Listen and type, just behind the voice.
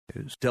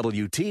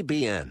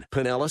WTBN,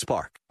 Pinellas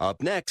Park.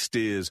 Up next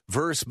is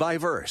Verse by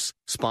Verse,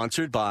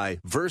 sponsored by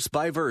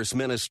Verse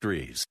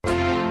Ministries.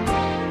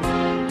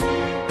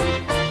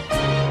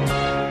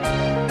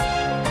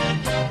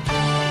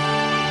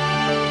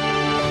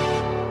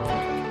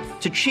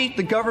 To cheat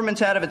the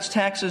government out of its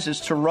taxes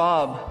is to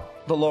rob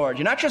the Lord.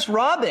 You're not just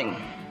robbing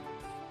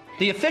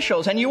the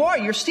officials, and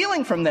you're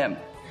stealing from them.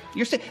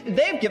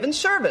 They've given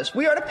service.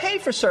 We are to pay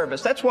for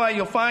service. That's why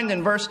you'll find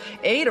in verse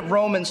 8 of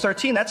Romans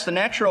 13, that's the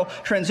natural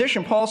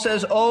transition. Paul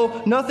says,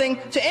 owe nothing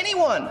to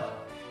anyone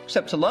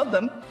except to love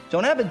them.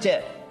 Don't have a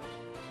debt.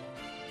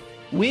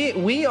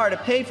 We are to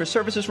pay for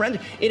services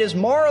rendered. It is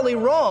morally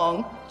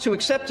wrong to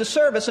accept a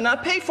service and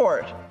not pay for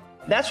it.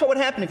 That's what would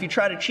happen if you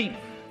try to cheat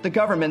the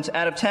government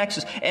out of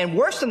taxes. And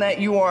worse than that,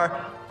 you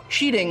are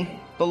cheating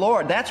the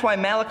Lord. That's why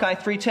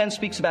Malachi 3:10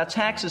 speaks about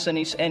taxes, and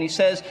he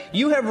says,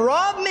 you have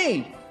robbed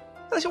me.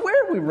 I said,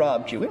 where have we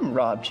robbed you? We haven't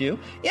robbed you.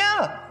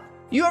 Yeah,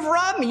 you have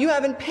robbed me. You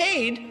haven't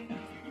paid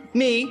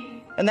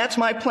me, and that's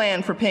my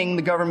plan for paying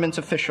the government's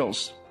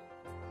officials.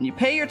 When you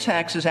pay your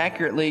taxes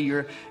accurately,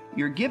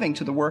 you're giving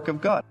to the work of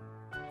God.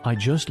 I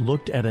just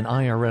looked at an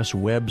IRS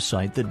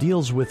website that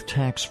deals with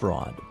tax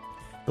fraud.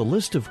 The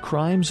list of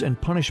crimes and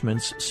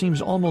punishments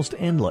seems almost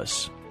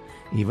endless.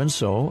 Even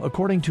so,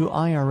 according to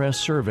IRS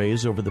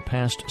surveys over the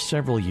past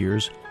several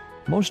years,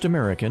 most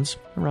Americans,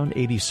 around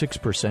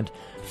 86%,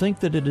 think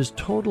that it is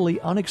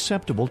totally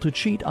unacceptable to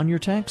cheat on your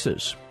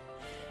taxes.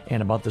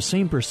 And about the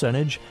same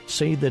percentage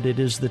say that it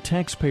is the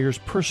taxpayer's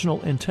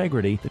personal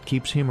integrity that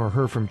keeps him or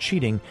her from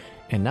cheating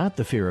and not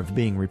the fear of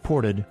being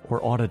reported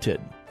or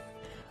audited.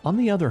 On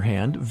the other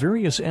hand,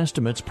 various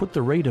estimates put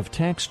the rate of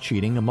tax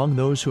cheating among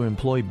those who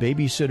employ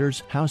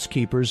babysitters,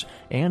 housekeepers,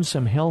 and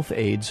some health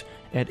aides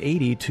at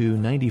 80 to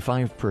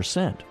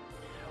 95%.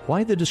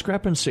 Why the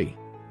discrepancy?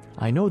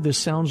 I know this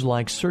sounds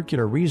like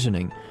circular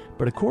reasoning,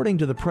 but according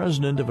to the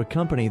president of a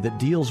company that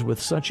deals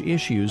with such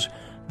issues,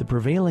 the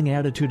prevailing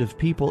attitude of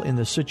people in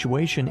the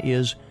situation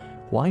is,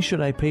 why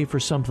should I pay for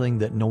something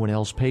that no one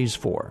else pays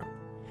for?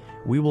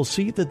 We will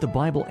see that the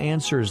Bible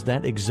answers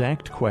that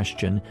exact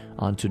question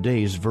on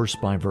today's Verse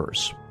by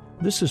Verse.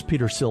 This is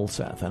Peter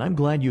Silseth, and I'm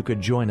glad you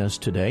could join us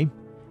today.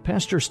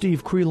 Pastor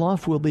Steve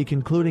Kreloff will be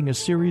concluding a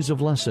series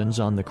of lessons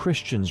on the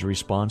Christian's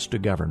response to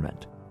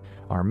government.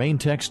 Our main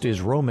text is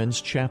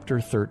Romans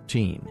chapter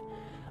 13.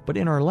 But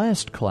in our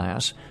last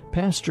class,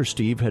 Pastor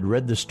Steve had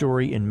read the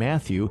story in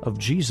Matthew of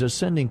Jesus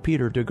sending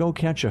Peter to go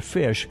catch a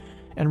fish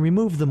and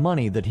remove the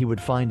money that he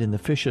would find in the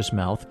fish's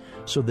mouth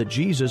so that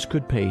Jesus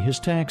could pay his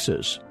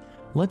taxes.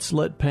 Let's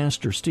let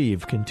Pastor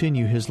Steve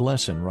continue his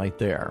lesson right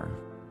there.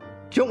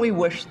 Don't we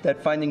wish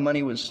that finding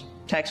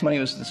tax money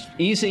was this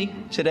easy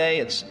today?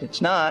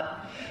 It's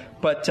not.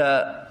 But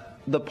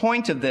the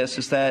point of this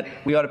is that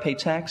we ought to pay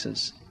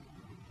taxes.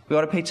 We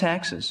ought to pay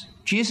taxes.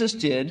 Jesus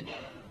did,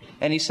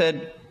 and he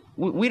said,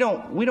 we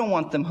don't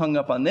want them hung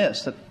up on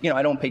this, that,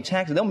 I don't pay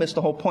taxes. They'll miss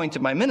the whole point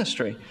of my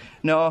ministry.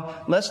 No,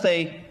 lest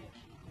they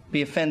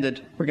be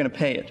offended, we're going to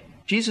pay it.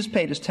 Jesus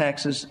paid his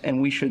taxes,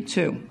 and we should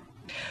too.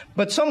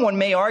 But someone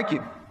may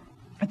argue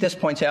at this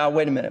point, say,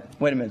 wait a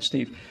minute,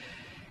 Steve.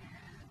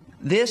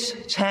 This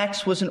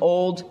tax was an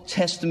Old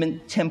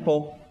Testament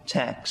temple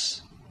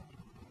tax.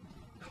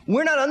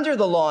 We're not under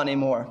the law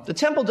anymore. The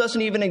temple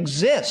doesn't even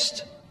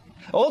exist.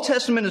 Old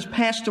Testament has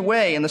passed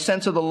away in the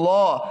sense of the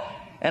law,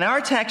 and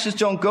our taxes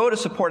don't go to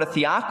support a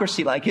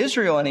theocracy like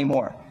Israel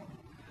anymore.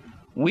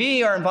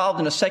 We are involved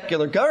in a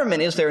secular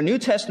government. Is there a New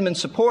Testament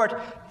support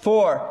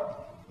for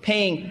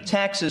paying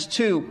taxes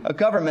to a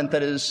government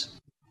that is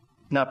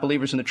not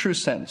believers in the true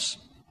sense?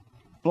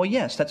 Well,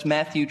 yes, that's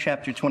Matthew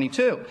chapter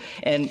 22,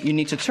 and you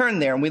need to turn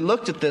there. And we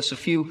looked at this a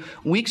few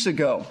weeks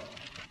ago.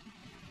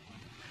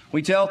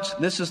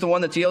 This is the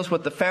one that deals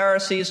with the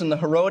Pharisees and the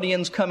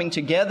Herodians coming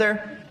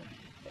together.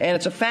 And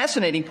it's a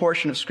fascinating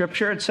portion of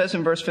Scripture. It says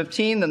in verse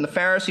 15, then the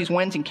Pharisees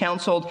went and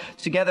counseled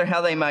together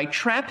how they might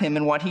trap him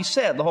in what he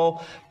said. The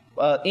whole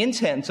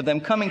intent of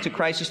them coming to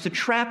Christ is to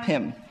trap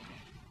him.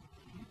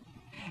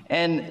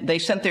 And they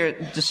sent their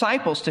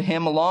disciples to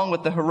him along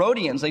with the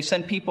Herodians. They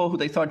sent people who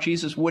they thought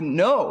Jesus wouldn't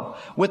know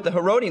with the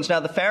Herodians. Now,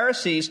 the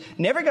Pharisees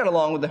never got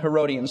along with the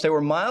Herodians. They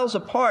were miles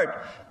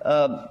apart,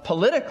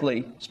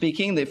 politically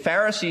speaking. The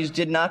Pharisees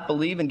did not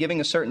believe in giving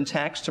a certain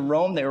tax to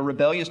Rome. They were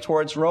rebellious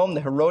towards Rome.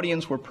 The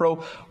Herodians were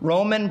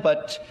pro-Roman,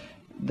 but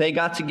they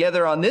got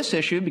together on this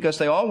issue because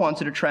they all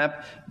wanted to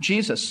trap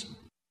Jesus.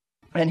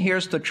 And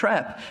here's the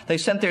trap. They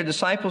sent their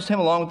disciples to him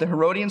along with the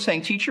Herodians,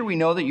 saying, Teacher, we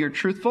know that you're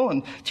truthful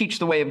and teach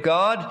the way of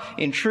God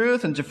in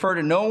truth and defer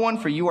to no one,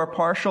 for you are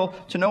partial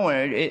to no one.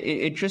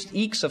 It just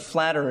ekes of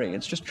flattery.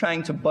 It's just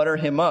trying to butter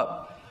him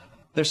up.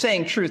 They're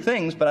saying true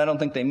things, but I don't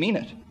think they mean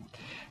it.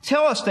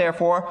 Tell us,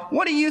 therefore,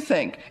 what do you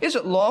think? Is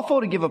it lawful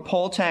to give a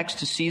poll tax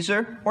to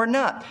Caesar or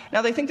not?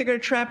 Now, they think they're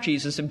going to trap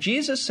Jesus. If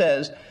Jesus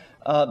says,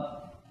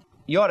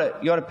 you ought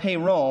to pay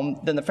Rome,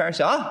 then the Pharisees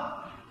say,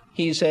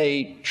 he's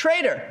a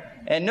traitor.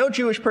 And no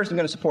Jewish person is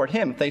going to support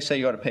him if they say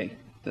you ought to pay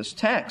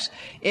tax.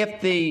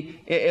 If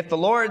the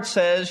Lord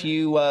says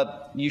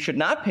you should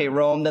not pay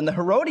Rome, then the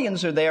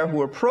Herodians are there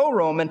who are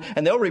pro-Roman,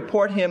 and they'll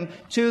report him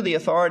to the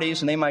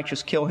authorities, and they might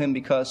just kill him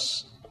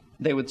because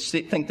they would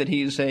think that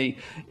he's a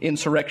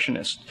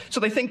insurrectionist. So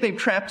they think they've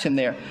trapped him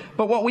there.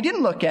 But what we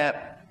didn't look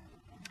at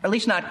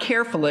least not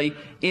carefully,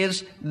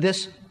 is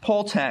this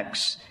poll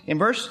tax. In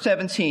verse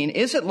 17,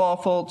 is it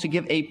lawful to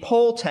give a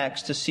poll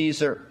tax to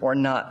Caesar or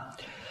not?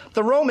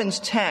 The Romans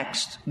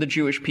taxed the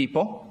Jewish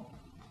people,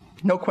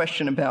 no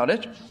question about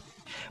it.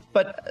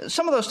 But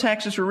some of those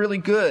taxes were really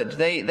good.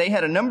 They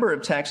had a number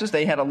of taxes.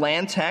 They had a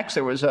land tax.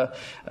 There was a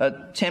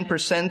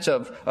 10%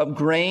 of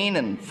grain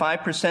and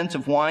 5%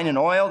 of wine and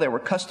oil. There were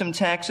custom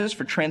taxes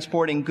for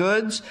transporting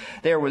goods.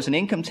 There was an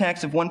income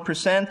tax of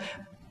 1%.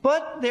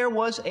 But there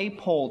was a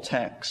poll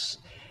tax.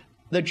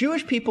 The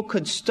Jewish people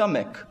could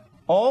stomach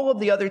all of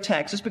the other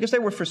taxes because they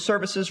were for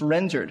services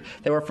rendered.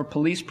 They were for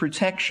police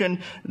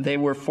protection. They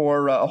were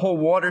for a whole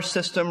water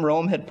system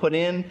Rome had put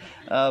in.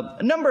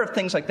 A number of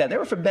things like that. They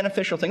were for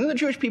beneficial things. And the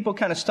Jewish people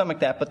kind of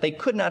stomached that, but they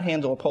could not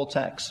handle a poll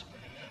tax.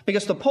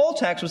 Because the poll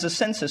tax was a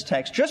census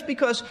tax. Just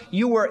because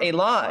you were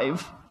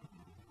alive,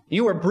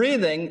 you were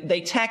breathing,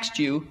 they taxed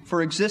you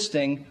for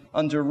existing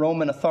under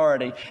Roman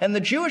authority. And the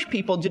Jewish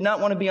people did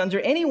not want to be under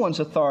anyone's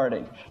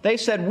authority. They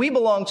said, we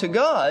belong to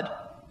God,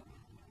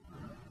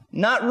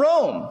 not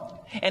Rome.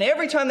 And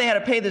every time they had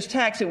to pay this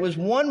tax, it was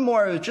one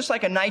more, it was just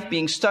like a knife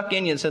being stuck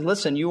in you and said,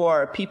 listen, you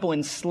are a people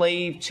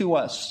enslaved to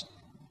us.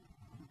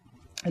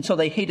 And so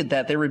they hated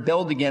that. They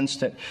rebelled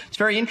against it. It's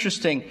very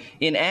interesting.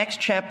 In Acts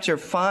chapter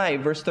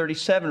 5, verse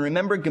 37,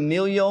 remember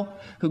Gamaliel,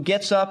 who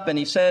gets up and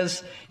he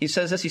says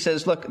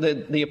this, look,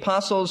 the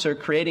apostles are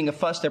creating a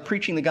fuss. They're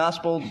preaching the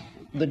gospel.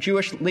 The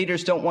Jewish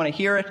leaders don't want to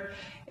hear it.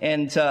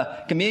 And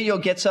Gamaliel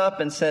gets up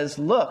and says,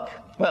 look,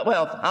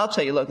 well, I'll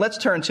tell you, look, let's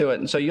turn to it.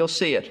 And so you'll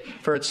see it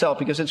for itself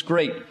because it's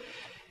great.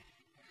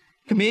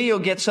 Gamaliel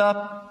gets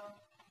up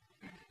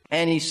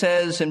and he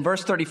says in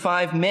verse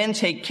 35, men,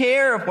 take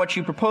care of what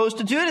you propose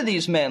to do to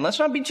these men. Let's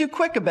not be too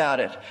quick about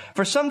it.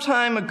 For some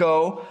time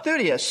ago,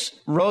 Theudas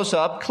rose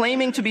up,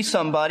 claiming to be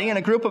somebody, and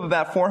a group of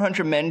about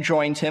 400 men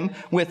joined him,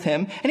 with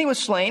him, and he was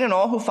slain, and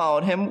all who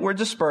followed him were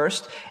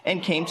dispersed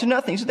and came to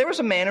nothing. So there was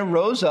a man who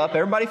rose up,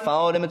 everybody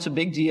followed him, it's a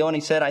big deal, and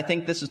he said, I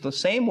think this is the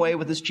same way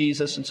with this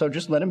Jesus, and so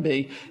just let him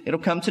be. It'll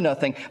come to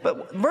nothing.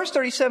 But verse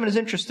 37 is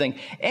interesting.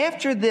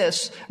 After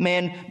this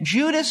man,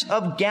 Judas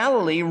of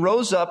Galilee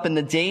rose up in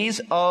the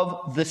days of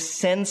the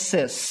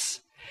census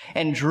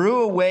and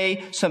drew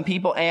away some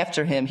people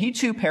after him. He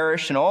too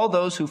perished, and all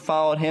those who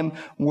followed him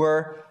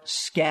were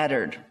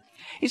scattered.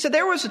 He said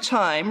there was a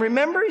time,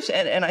 remember,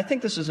 and I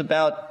think this is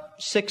about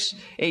 6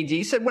 AD,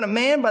 he said when a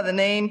man by the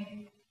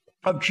name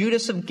of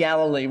Judas of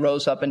Galilee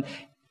rose up, and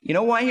you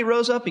know why he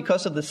rose up?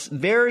 Because of this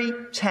very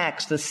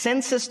tax, the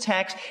census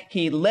tax.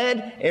 He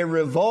led a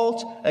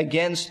revolt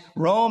against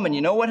Rome, and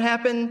you know what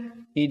happened?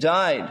 He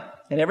died.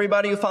 And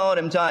everybody who followed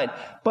him died.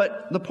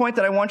 But the point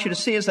that I want you to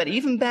see is that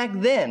even back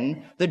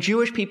then, the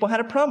Jewish people had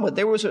a problem with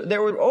it.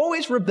 There were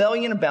always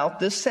rebellion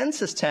about this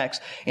census tax.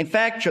 In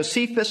fact,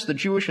 Josephus, the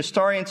Jewish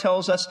historian,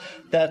 tells us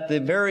that the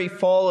very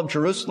fall of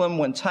Jerusalem,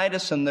 when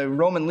Titus and the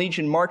Roman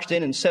legion marched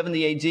in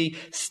 70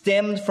 AD,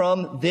 stemmed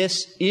from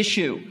this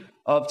issue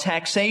of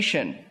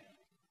taxation.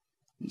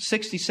 In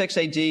 66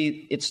 AD,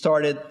 it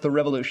started the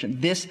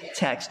revolution. This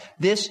tax.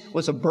 This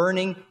was a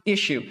burning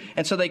issue.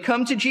 And so they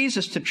come to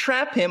Jesus to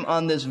trap him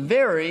on this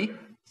very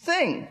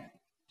thing.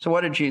 So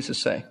what did Jesus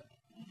say?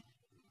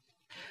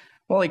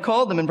 Well, he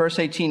called them in verse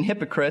 18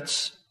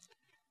 hypocrites.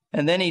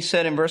 And then he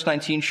said in verse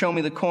 19, show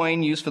me the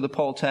coin used for the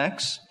poll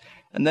tax.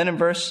 And then in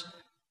verse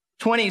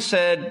 20 he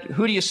said,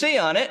 who do you see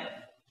on it?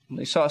 And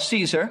they saw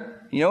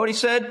Caesar. You know what he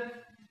said?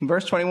 In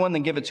verse 21,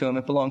 then give it to him.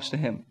 It belongs to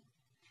him.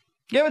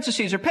 Give it to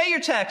Caesar. Pay your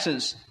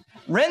taxes.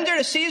 Render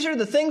to Caesar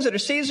the things that are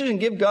Caesar's and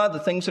give God the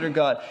things that are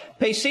God.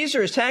 Pay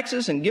Caesar his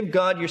taxes and give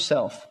God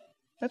yourself.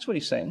 That's what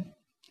he's saying.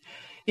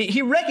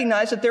 He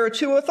recognized that there are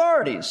two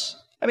authorities.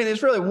 I mean,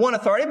 there's really one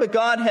authority, but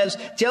God has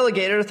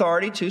delegated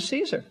authority to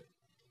Caesar,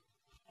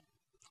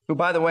 who,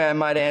 by the way, I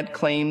might add,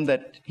 claimed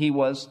that he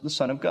was the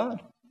Son of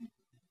God.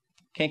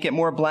 Can't get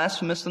more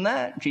blasphemous than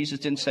that. Jesus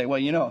didn't say, well,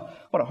 you know,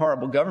 what a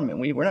horrible government.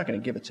 We're not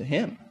going to give it to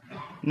him.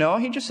 No,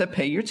 he just said,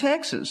 pay your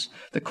taxes.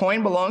 The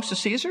coin belongs to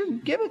Caesar.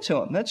 Give it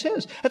to him. That's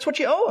his. That's what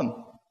you owe him.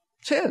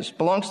 It's his.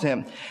 Belongs to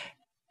him.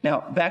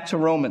 Now, back to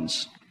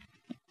Romans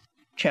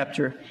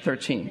chapter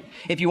 13.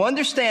 If you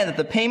understand that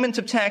the payment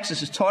of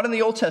taxes is taught in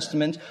the Old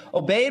Testament,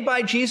 obeyed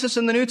by Jesus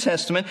in the New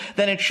Testament,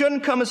 then it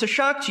shouldn't come as a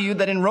shock to you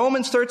that in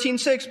Romans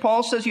 13:6,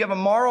 Paul says you have a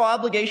moral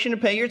obligation to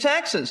pay your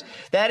taxes.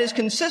 That is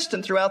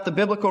consistent throughout the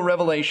biblical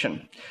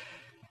revelation.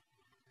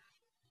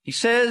 He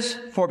says,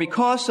 for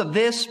because of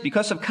this,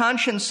 because of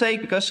conscience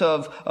sake, because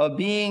of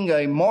being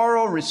a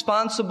moral,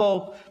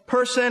 responsible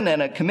person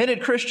and a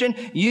committed Christian,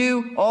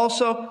 you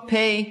also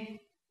pay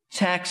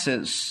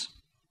taxes.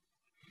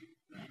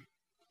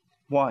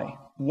 Why?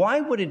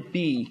 Why would it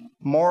be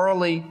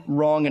morally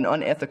wrong and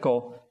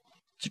unethical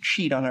to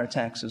cheat on our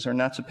taxes or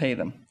not to pay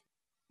them?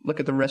 Look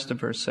at the rest of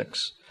verse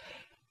 6.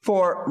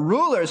 For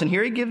rulers, and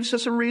here he gives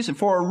us a reason,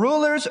 for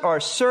rulers are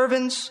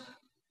servants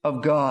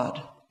of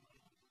God.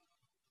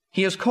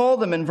 He has called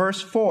them in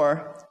verse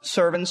 4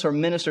 servants or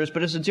ministers,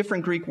 but it's a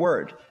different Greek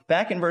word.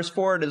 Back in verse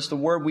 4, it is the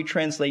word we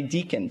translate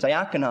deacon,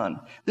 diakonon.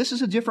 This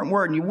is a different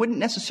word, and you wouldn't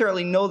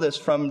necessarily know this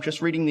from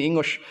just reading the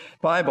English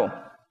Bible.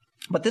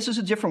 But this is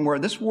a different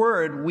word. This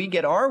word, we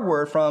get our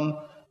word from,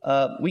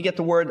 we get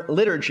the word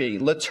liturgy,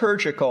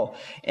 liturgical,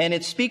 and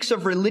it speaks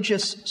of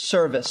religious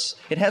service.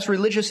 It has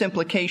religious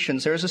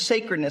implications. There is a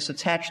sacredness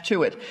attached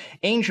to it.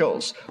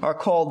 Angels are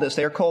called this.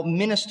 They are called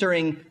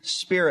ministering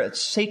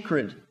spirits,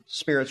 sacred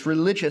spirits,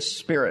 religious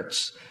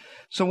spirits.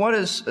 So what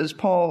is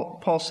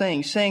Paul saying?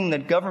 He's saying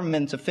that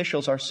government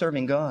officials are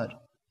serving God.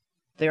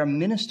 They are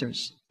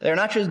ministers. They are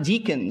not just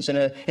deacons in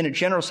a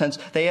general sense.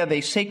 They have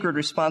a sacred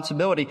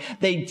responsibility.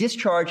 They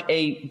discharge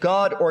a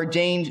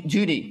God-ordained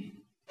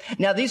duty.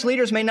 Now, these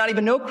leaders may not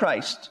even know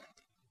Christ.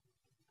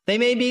 They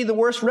may be the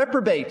worst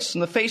reprobates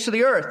in the face of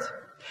the earth.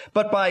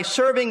 But by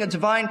serving a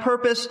divine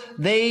purpose,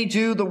 they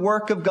do the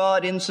work of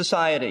God in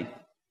society.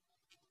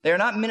 They are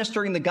not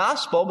ministering the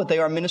gospel, but they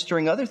are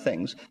ministering other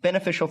things,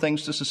 beneficial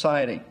things to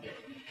society.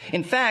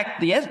 In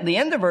fact, the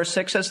end of verse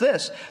 6 says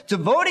this,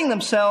 devoting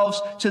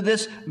themselves to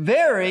this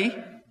very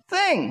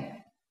thing.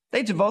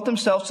 They devote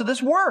themselves to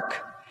this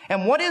work.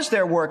 And what is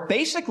their work?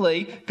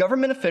 Basically,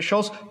 government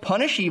officials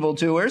punish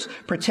evildoers,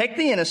 protect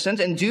the innocent,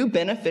 and do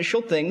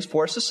beneficial things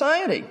for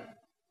society.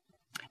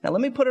 Now,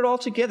 let me put it all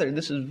together.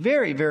 This is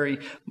very, very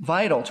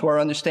vital to our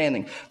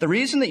understanding. The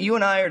reason that you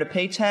and I are to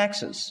pay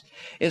taxes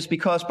is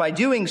because by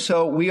doing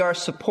so, we are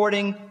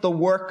supporting the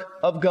work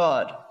of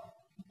God.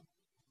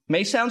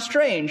 May sound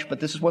strange,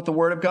 but this is what the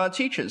Word of God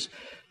teaches.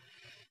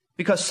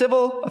 Because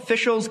civil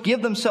officials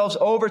give themselves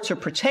over to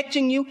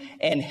protecting you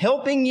and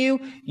helping you,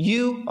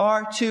 you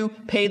are to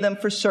pay them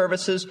for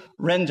services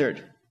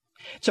rendered.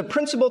 It's a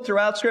principle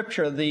throughout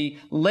Scripture. The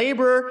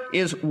laborer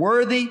is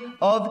worthy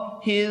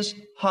of his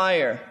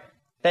hire.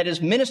 That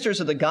is,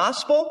 ministers of the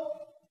gospel,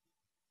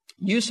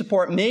 you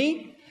support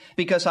me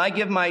because I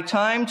give my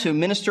time to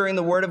ministering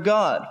the Word of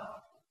God.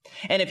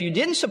 And if you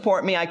didn't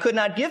support me, I could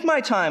not give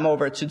my time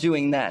over to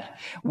doing that.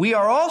 We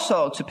are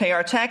also to pay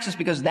our taxes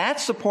because that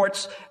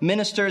supports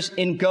ministers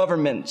in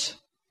government.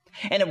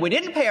 And if we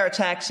didn't pay our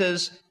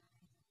taxes,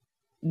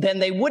 then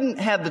they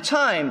wouldn't have the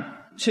time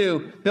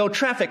to build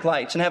traffic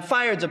lights and have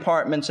fire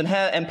departments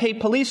and pay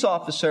police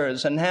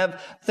officers and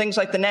have things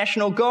like the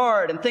National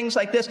Guard and things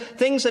like this,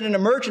 things that in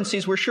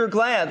emergencies we're sure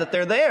glad that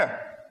they're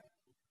there.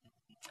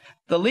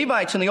 The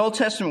Levites in the Old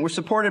Testament were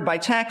supported by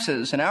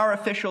taxes, and our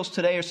officials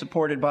today are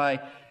supported by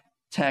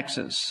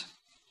taxes.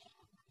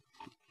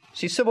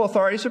 See, civil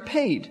authorities are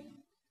paid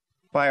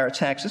by our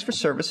taxes for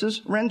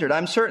services rendered.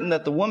 I'm certain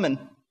that the woman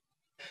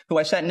who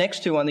I sat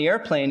next to on the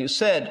airplane who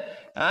said,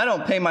 I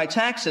don't pay my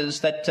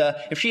taxes, that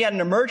if she had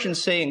an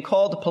emergency and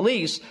called the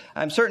police,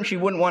 I'm certain she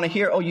wouldn't want to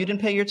hear, oh, you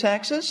didn't pay your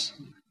taxes?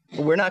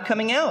 Well, we're not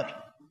coming out.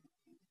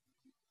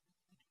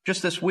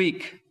 Just this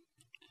week,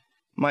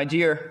 my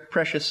dear,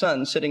 precious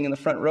son, sitting in the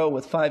front row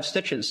with 5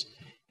 stitches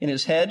in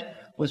his head,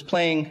 was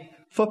playing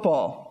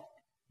football.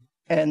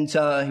 And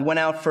he went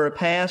out for a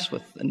pass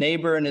with a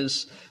neighbor and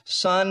his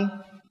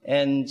son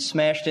and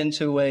smashed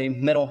into a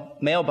metal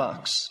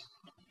mailbox.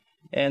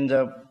 And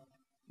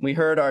we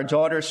heard our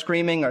daughter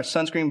screaming, our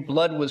son screaming.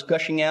 Blood was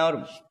gushing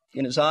out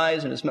in his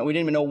eyes, and we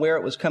didn't even know where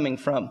it was coming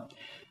from.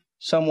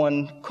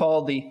 Someone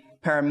called the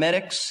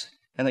paramedics,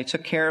 and they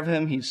took care of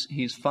him.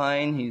 He's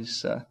fine.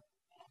 He's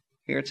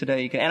here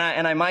today.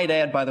 And I might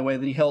add, by the way,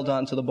 that he held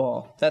on to the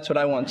ball. That's what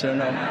I want to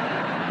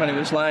know when he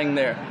was lying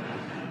there.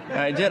 And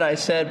I did. I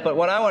said, but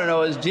what I want to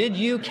know is, did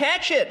you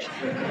catch it?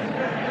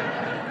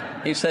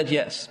 He said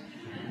yes.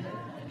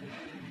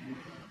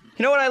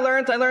 You know what I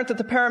learned? I learned that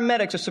the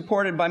paramedics are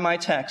supported by my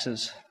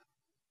taxes.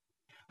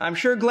 I'm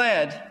sure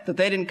glad that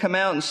they didn't come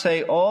out and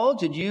say, oh,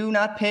 did you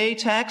not pay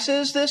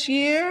taxes this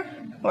year?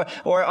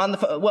 Or on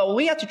the, well,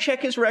 we have to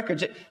check his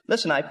records.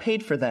 Listen, I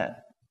paid for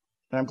that,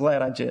 and I'm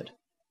glad I did.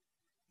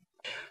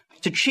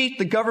 To cheat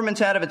the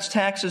government out of its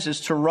taxes is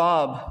to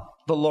rob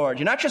the Lord.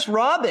 You're not just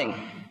robbing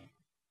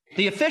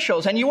the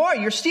officials, and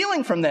you're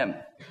stealing from them.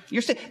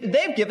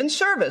 They've given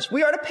service.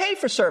 We are to pay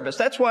for service.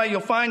 That's why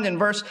you'll find in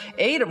verse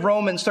 8 of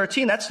Romans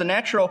 13, that's the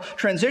natural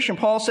transition.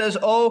 Paul says,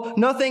 owe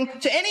nothing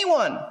to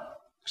anyone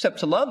except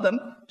to love them.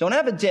 Don't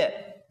have a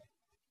debt.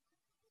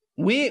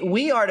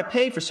 We are to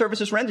pay for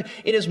services rendered.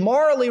 It is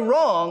morally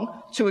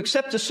wrong to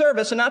accept a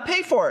service and not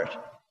pay for it.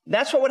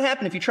 That's what would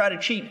happen if you try to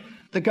cheat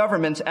the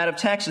government out of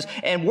taxes.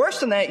 And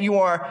worse than that, you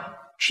are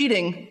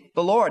cheating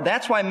the Lord.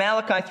 That's why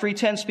Malachi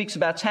 3:10 speaks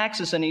about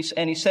taxes, and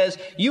he says,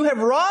 you have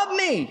robbed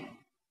me.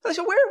 I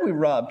said, where have we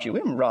robbed you? We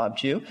haven't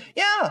robbed you.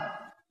 Yeah,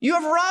 you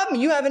have robbed me.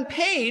 You haven't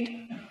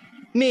paid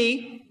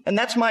me, and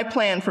that's my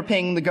plan for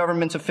paying the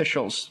government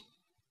officials.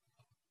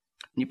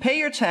 When you pay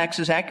your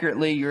taxes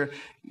accurately,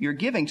 you're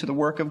giving to the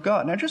work of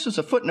God. Now, just as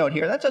a footnote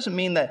here, that doesn't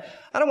mean that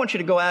I don't want you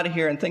to go out of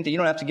here and think that you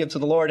don't have to give to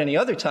the Lord any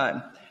other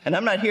time. And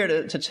I'm not here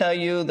to tell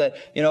you that,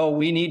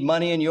 we need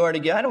money and you are to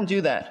give. I don't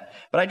do that.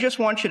 But I just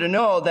want you to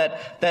know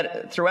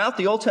that throughout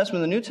the Old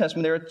Testament and the New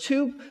Testament,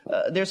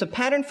 there's a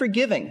pattern for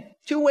giving.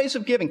 Two ways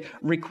of giving.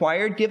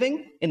 Required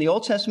giving. In the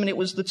Old Testament, it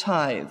was the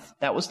tithe.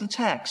 That was the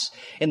tax.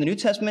 In the New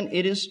Testament,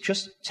 it is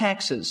just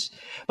taxes.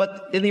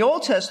 But in the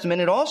Old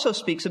Testament, it also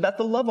speaks about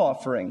the love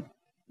offering.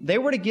 They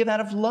were to give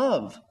out of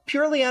love,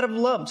 purely out of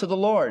love to the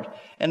Lord.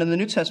 And in the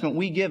New Testament,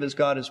 we give as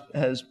God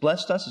has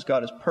blessed us, as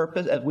God has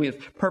purposed, as we have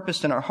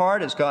purposed in our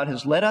heart, as God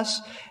has led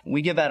us.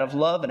 We give out of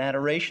love and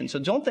adoration. So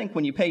don't think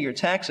when you pay your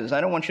taxes,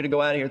 I don't want you to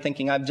go out of here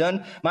thinking, I've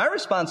done my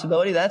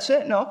responsibility, that's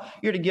it. No,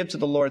 you're to give to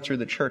the Lord through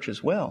the church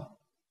as well.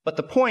 But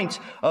the point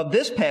of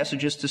this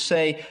passage is to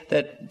say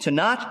that to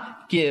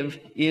not give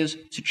is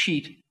to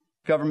cheat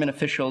government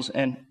officials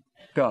and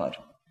God.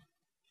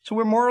 So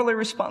we're morally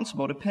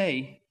responsible to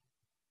pay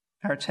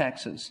our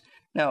taxes.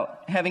 Now,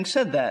 having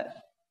said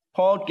that,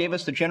 Paul gave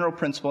us the general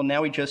principle.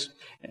 Now it's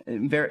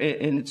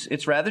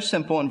rather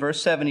simple. In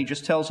verse 7, he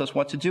just tells us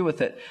what to do with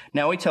it.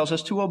 Now he tells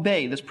us to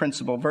obey this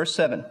principle. Verse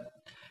 7,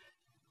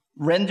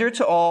 render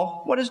to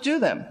all what is due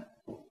them.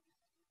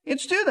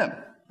 It's due them.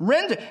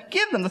 Render.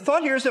 Give them. The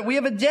thought here is that we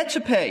have a debt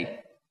to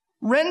pay.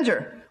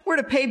 Render. We're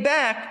to pay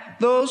back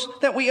those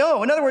that we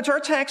owe. In other words,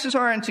 our taxes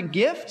aren't a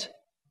gift.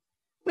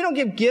 We don't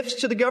give gifts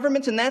to the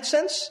government in that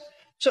sense.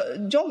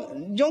 So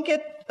don't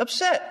get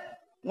upset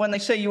when they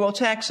say you owe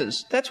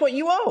taxes. That's what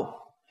you owe.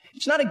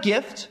 It's not a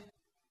gift.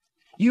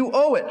 You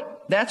owe it.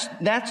 That's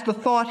the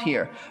thought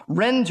here.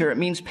 Render. It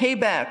means pay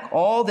back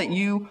all that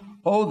you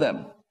owe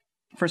them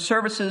for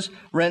services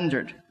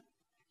rendered.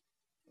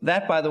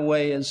 That, by the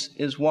way,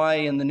 is why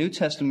in the New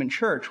Testament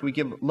church we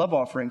give love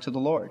offering to the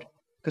Lord,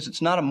 because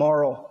it's not a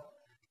moral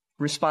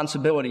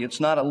responsibility. It's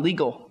not a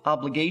legal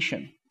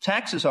obligation.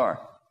 Taxes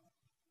are,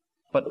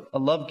 but a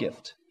love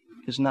gift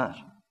is not.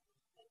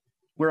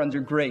 We're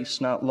under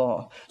grace, not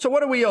law. So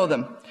what do we owe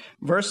them?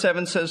 Verse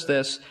 7 says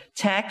this,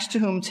 tax to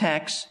whom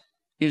tax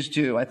is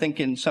due. I think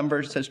in some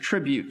versions it says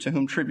tribute to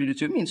whom tribute is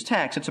due. It means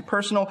tax. It's a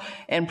personal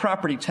and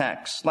property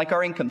tax, like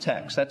our income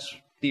tax. That's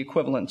the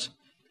equivalent.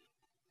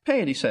 Pay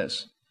it, he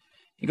says.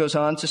 He goes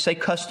on to say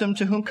custom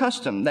to whom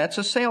custom. That's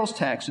a sales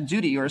tax, a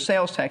duty or a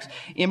sales tax.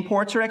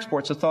 Imports or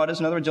exports. The thought is,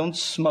 in other words, don't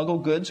smuggle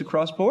goods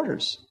across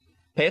borders.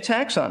 Pay a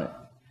tax on it.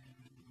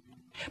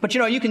 But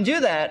you can do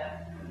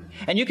that,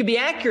 and you can be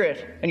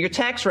accurate in your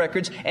tax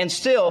records and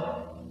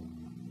still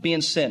be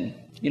in sin.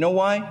 You know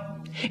why?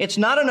 It's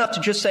not enough to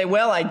just say,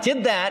 well, I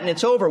did that and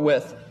it's over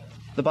with.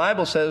 The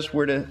Bible says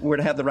we're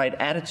to have the right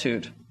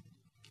attitude.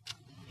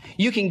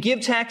 You can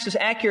give taxes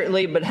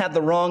accurately but have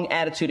the wrong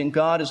attitude, and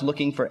God is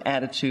looking for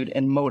attitude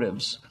and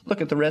motives.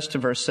 Look at the rest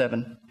of verse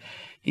 7.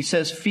 He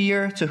says,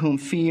 fear to whom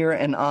fear,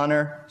 and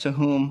honor to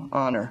whom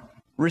honor.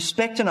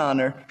 Respect and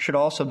honor should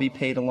also be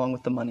paid along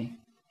with the money.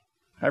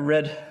 I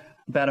read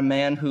about a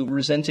man who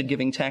resented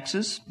giving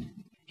taxes.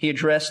 He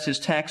addressed his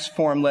tax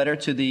form letter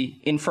to the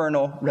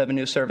Infernal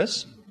Revenue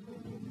Service.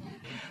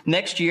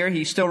 Next year,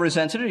 he still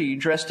resented it. He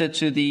addressed it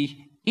to the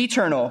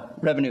Eternal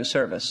Revenue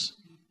Service.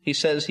 He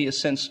says he has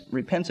since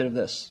repented of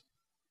this.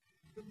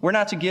 We're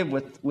not to give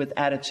with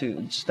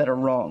attitudes that are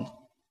wrong.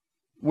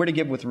 We're to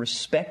give with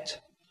respect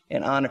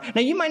and honor.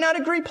 Now, you might not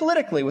agree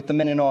politically with the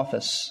men in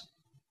office.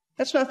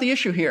 That's not the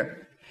issue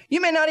here.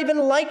 You may not even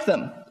like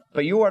them,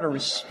 but you are to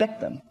respect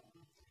them.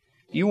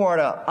 You are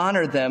to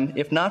honor them,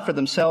 if not for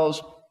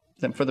themselves,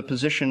 then for the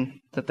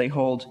position that they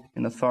hold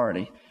in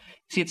authority.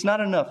 See, it's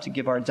not enough to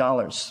give our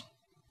dollars.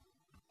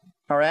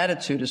 Our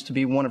attitude is to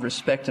be one of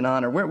respect and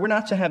honor. We're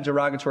not to have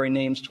derogatory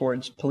names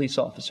towards police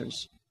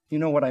officers. You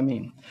know what I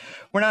mean.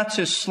 We're not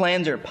to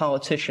slander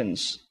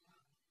politicians.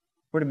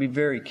 We're to be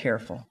very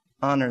careful.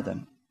 Honor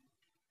them.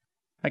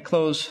 I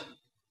close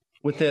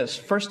with this.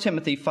 1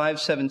 Timothy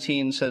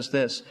 5:17 says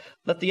this,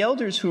 let the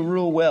elders who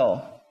rule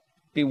well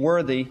be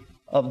worthy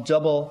of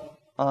double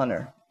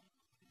honor.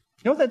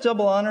 You know what that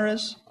double honor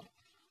is?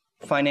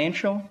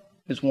 Financial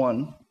is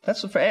one.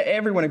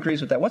 Everyone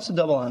agrees with that. What's the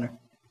double honor?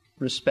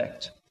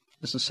 Respect.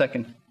 This is the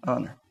second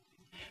honor.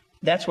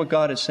 That's what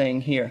God is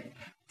saying here.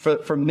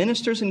 For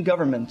ministers and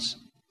governments,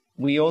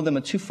 we owe them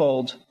a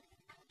twofold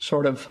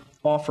sort of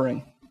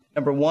offering.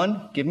 Number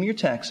one, give them your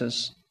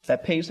taxes.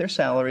 That pays their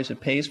salaries. It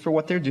pays for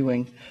what they're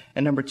doing.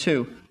 And number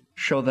two,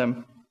 show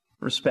them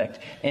respect.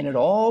 And it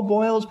all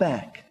boils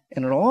back,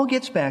 and it all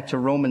gets back to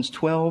Romans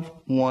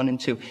 12:1 and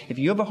 2. If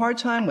you have a hard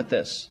time with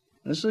this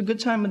is a good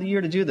time of the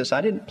year to do this.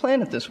 I didn't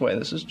plan it this way.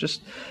 This is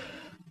just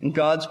in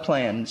God's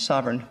plan,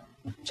 sovereign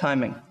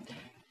timing.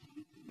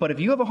 But if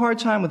you have a hard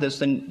time with this,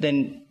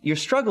 then your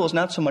struggle is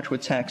not so much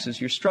with taxes.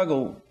 Your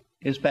struggle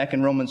is back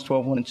in Romans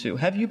 12:1 and 2.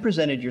 Have you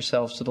presented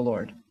yourselves to the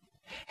Lord?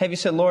 Have you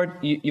said, Lord,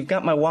 you've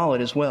got my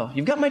wallet as well.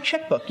 You've got my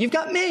checkbook. You've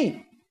got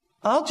me.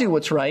 I'll do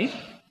what's right.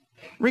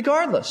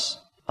 Regardless,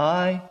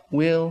 I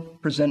will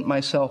present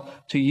myself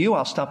to you.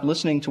 I'll stop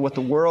listening to what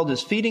the world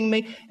is feeding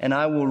me, and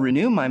I will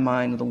renew my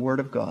mind with the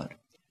Word of God.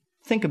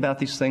 Think about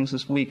these things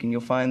this week, and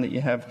you'll find that you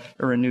have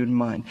a renewed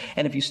mind.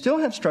 And if you still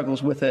have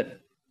struggles with it,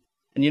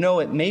 and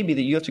it may be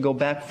that you have to go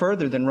back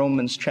further than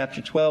Romans chapter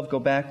 12, go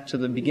back to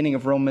the beginning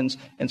of Romans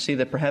and see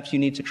that perhaps you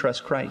need to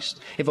trust Christ.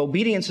 If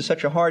obedience is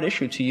such a hard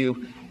issue to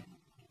you,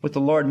 with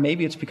the Lord,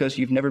 maybe it's because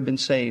you've never been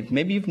saved.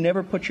 Maybe you've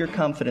never put your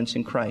confidence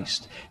in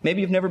Christ.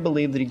 Maybe you've never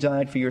believed that He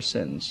died for your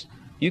sins.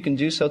 You can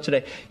do so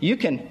today. You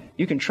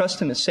can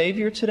trust Him as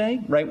Savior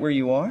today, right where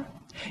you are.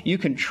 You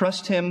can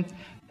trust Him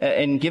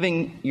in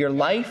giving your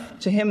life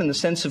to Him in the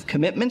sense of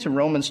commitment in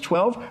Romans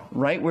 12,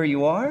 right where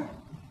you are.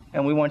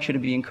 And we want you to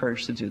be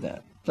encouraged to do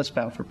that. Let's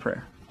bow for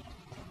prayer.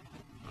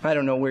 I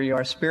don't know where you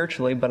are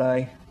spiritually, but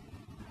I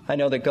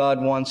know that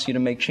God wants you to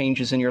make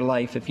changes in your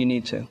life if you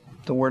need to.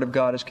 The Word of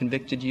God has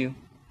convicted you.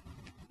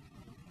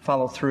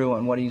 Follow through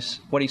on what He's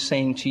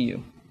saying to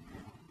you.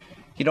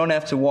 You don't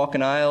have to walk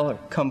an aisle or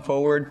come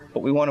forward, but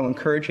we want to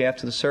encourage you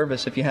after the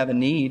service. If you have a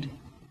need,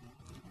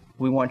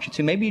 we want you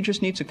to. Maybe you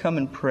just need to come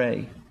and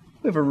pray.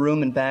 We have a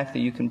room in back that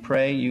you can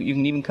pray. You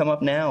can even come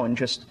up now and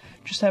just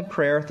have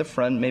prayer at the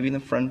front, maybe in the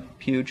front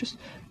pew, just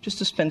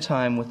to spend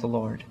time with the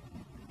Lord.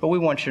 But we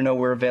want you to know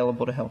we're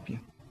available to help you,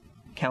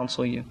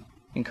 counsel you,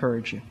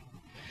 encourage you.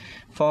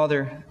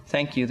 Father,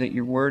 thank you that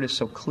your word is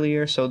so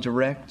clear, so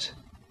direct.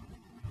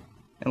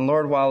 And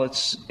Lord, while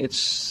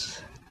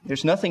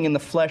there's nothing in the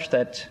flesh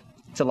that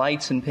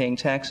delights in paying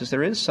taxes,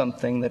 there is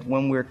something that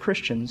when we're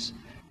Christians,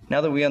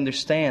 now that we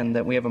understand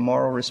that we have a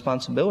moral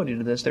responsibility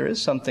to this, there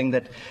is something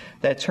that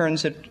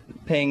turns at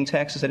paying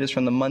taxes that is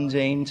from the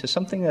mundane to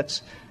something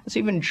that's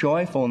even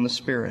joyful in the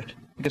spirit,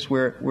 because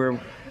we're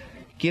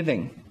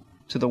giving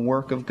to the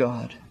work of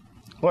God.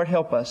 Lord,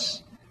 help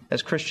us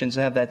as Christians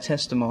to have that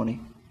testimony,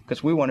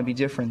 because we want to be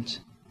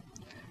different.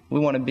 We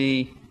want to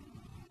be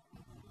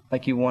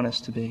like you want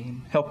us to be.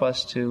 Help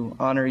us to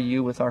honor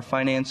you with our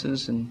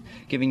finances and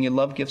giving you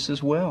love gifts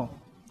as well.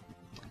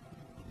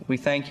 We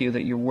thank you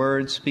that your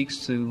word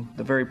speaks to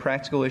the very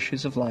practical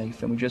issues of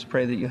life, and we just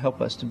pray that you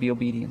help us to be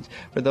obedient.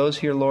 For those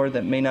here, Lord,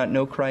 that may not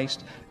know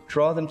Christ,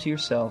 draw them to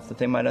yourself, that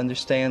they might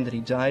understand that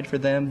He died for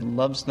them,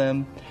 loves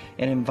them,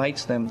 and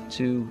invites them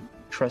to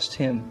trust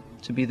Him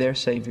to be their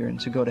Savior and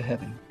to go to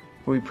heaven.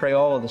 For we pray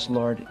all of this,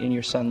 Lord, in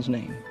your Son's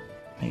name.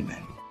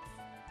 Amen.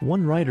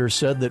 One writer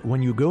said that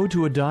when you go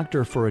to a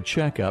doctor for a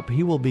checkup,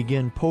 he will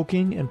begin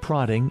poking and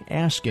prodding,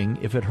 asking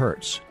if it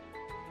hurts.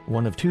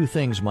 One of two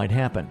things might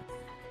happen.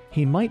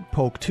 He might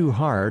poke too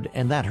hard,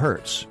 and that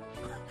hurts.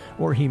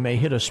 Or he may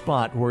hit a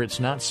spot where it's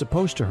not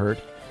supposed to hurt,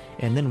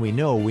 and then we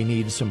know we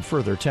need some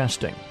further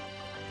testing.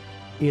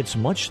 It's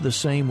much the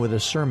same with a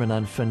sermon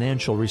on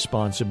financial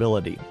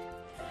responsibility.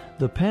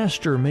 The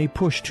pastor may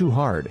push too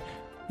hard,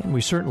 and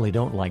we certainly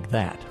don't like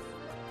that.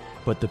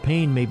 But the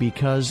pain may be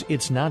because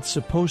it's not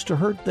supposed to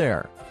hurt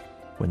there.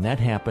 When that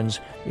happens,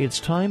 it's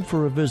time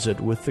for a visit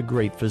with the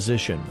great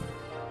physician.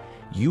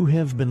 You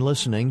have been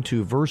listening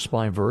to Verse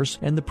by Verse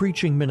and the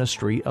preaching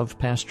ministry of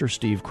Pastor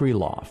Steve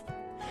Kreloff.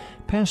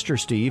 Pastor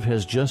Steve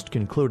has just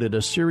concluded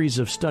a series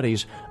of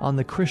studies on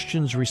the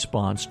Christian's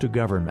response to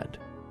government.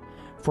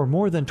 For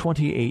more than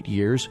 28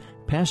 years,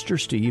 Pastor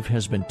Steve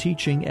has been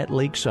teaching at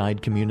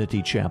Lakeside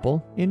Community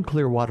Chapel in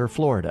Clearwater,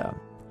 Florida.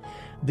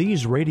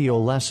 These radio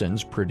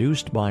lessons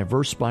produced by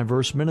Verse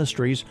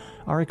Ministries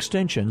are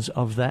extensions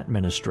of that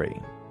ministry.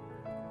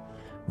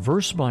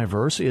 Verse by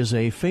Verse is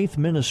a faith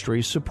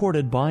ministry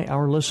supported by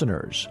our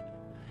listeners.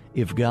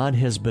 If God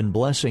has been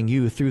blessing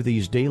you through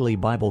these daily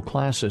Bible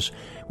classes,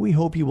 we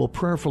hope you will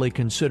prayerfully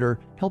consider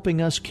helping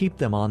us keep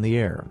them on the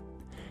air.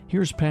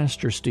 Here's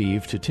Pastor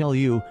Steve to tell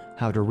you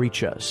how to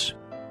reach us.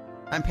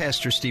 I'm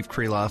Pastor Steve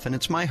Kreloff, and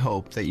it's my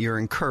hope that you're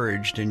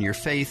encouraged in your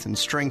faith and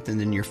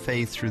strengthened in your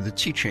faith through the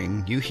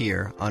teaching you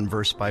hear on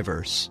Verse by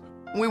Verse.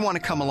 We want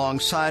to come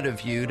alongside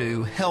of you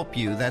to help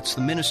you. That's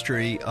the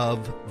ministry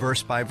of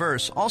Verse by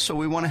Verse. Also,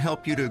 we want to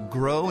help you to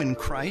grow in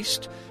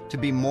Christ, to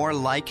be more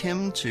like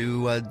Him,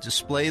 to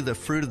display the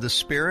fruit of the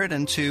Spirit,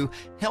 and to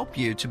help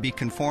you to be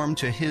conformed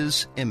to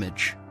His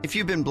image. If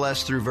you've been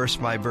blessed through Verse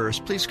by Verse,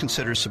 please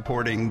consider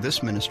supporting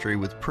this ministry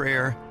with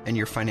prayer and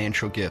your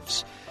financial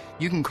gifts.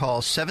 You can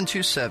call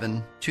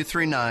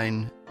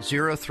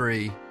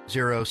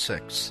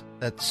 727-239-0306.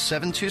 That's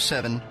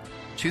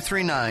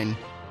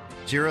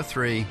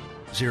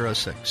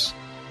 727-239-0306.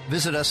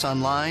 Visit us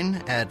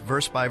online at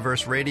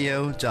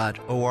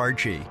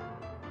versebyverseradio.org.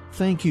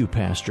 Thank you,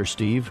 Pastor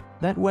Steve.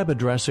 That web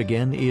address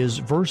again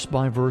is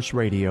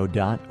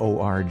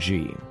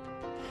versebyverseradio.org.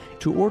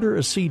 To order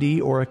a CD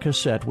or a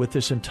cassette with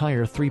this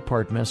entire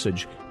 3-part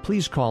message,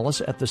 please call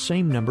us at the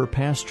same number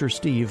Pastor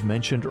Steve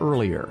mentioned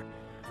earlier,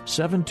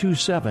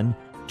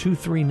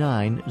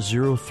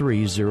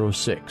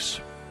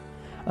 727-239-0306.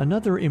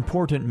 Another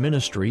important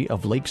ministry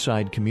of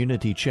Lakeside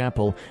Community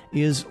Chapel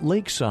is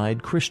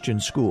Lakeside Christian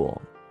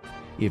School.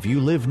 If you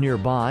live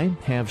nearby,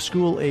 have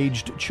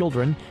school-aged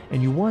children,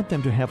 and you want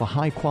them to have a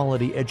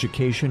high-quality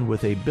education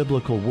with a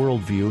biblical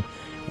worldview,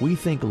 we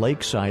think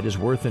Lakeside is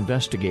worth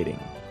investigating.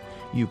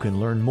 You can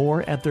learn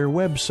more at their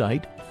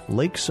website,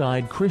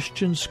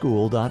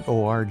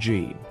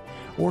 lakesidechristianschool.org,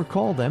 or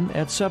call them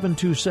at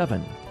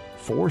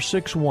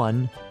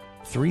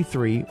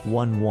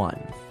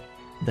 727-461-3311.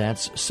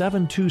 That's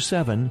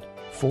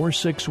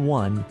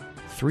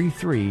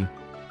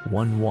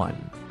 727-461-3311.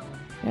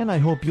 And I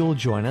hope you'll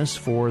join us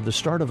for the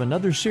start of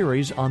another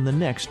series on the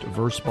next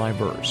Verse by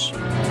Verse.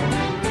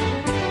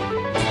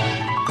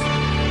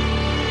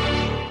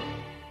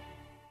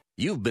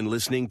 You've been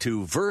listening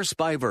to Verse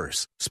by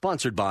Verse,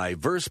 sponsored by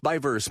Verse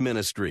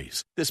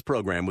Ministries. This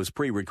program was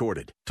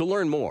pre-recorded. To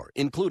learn more,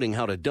 including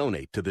how to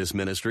donate to this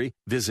ministry,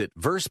 visit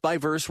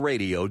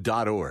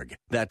versebyverseradio.org.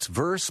 That's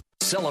Verse,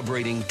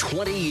 celebrating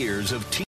 20 years of